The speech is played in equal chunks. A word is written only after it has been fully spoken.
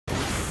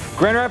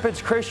Grand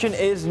Rapids Christian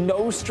is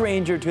no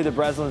stranger to the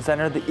Breslin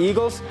Center. The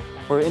Eagles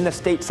were in the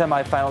state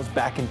semifinals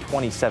back in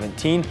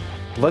 2017,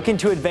 looking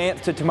to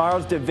advance to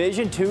tomorrow's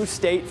Division II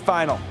state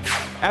final.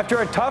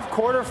 After a tough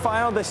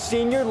quarterfinal, the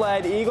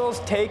senior-led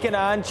Eagles taking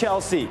on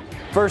Chelsea.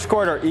 First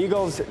quarter,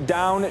 Eagles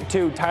down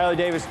 2. Tyler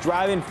Davis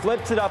driving,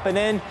 flips it up and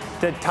in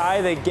to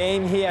tie the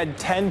game. He had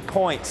 10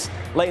 points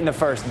late in the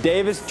first.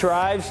 Davis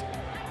drives,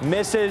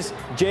 misses.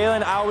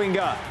 Jalen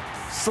Awinga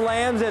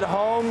slams it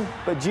home,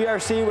 but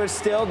GRC was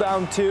still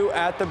down 2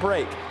 at the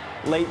break.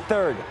 Late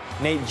third,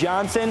 Nate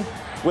Johnson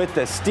with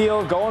the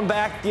steal, going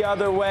back the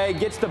other way,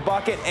 gets the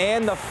bucket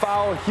and the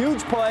foul.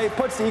 Huge play,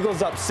 puts the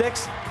Eagles up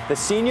 6. The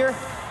senior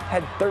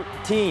had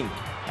 13.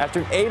 After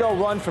an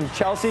 8-0 run from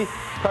Chelsea,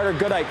 Carter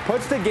Goodike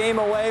puts the game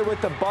away with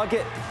the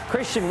bucket.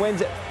 Christian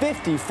wins at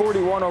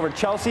 50-41 over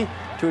Chelsea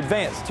to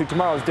advance to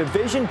tomorrow's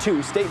Division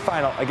II state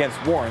final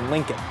against Warren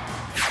Lincoln.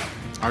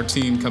 Our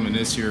team coming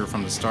this year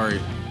from the start,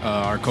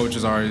 our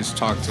coaches already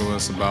talked to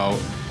us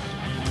about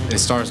it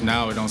starts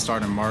now, it don't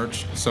start in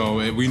March.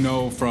 So we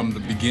know from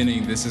the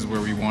beginning this is where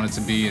we wanted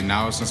to be, and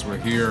now since we're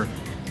here,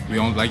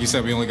 like you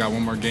said, we only got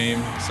one more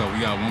game, so we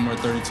got one more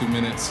 32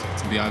 minutes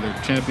to be either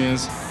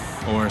champions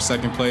or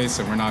second place,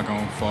 and we're not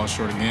going to fall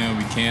short again.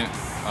 We can't.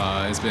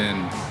 It's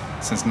been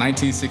since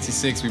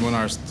 1966 we won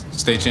our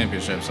state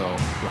championship, so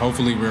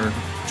hopefully we're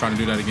trying to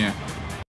do that again.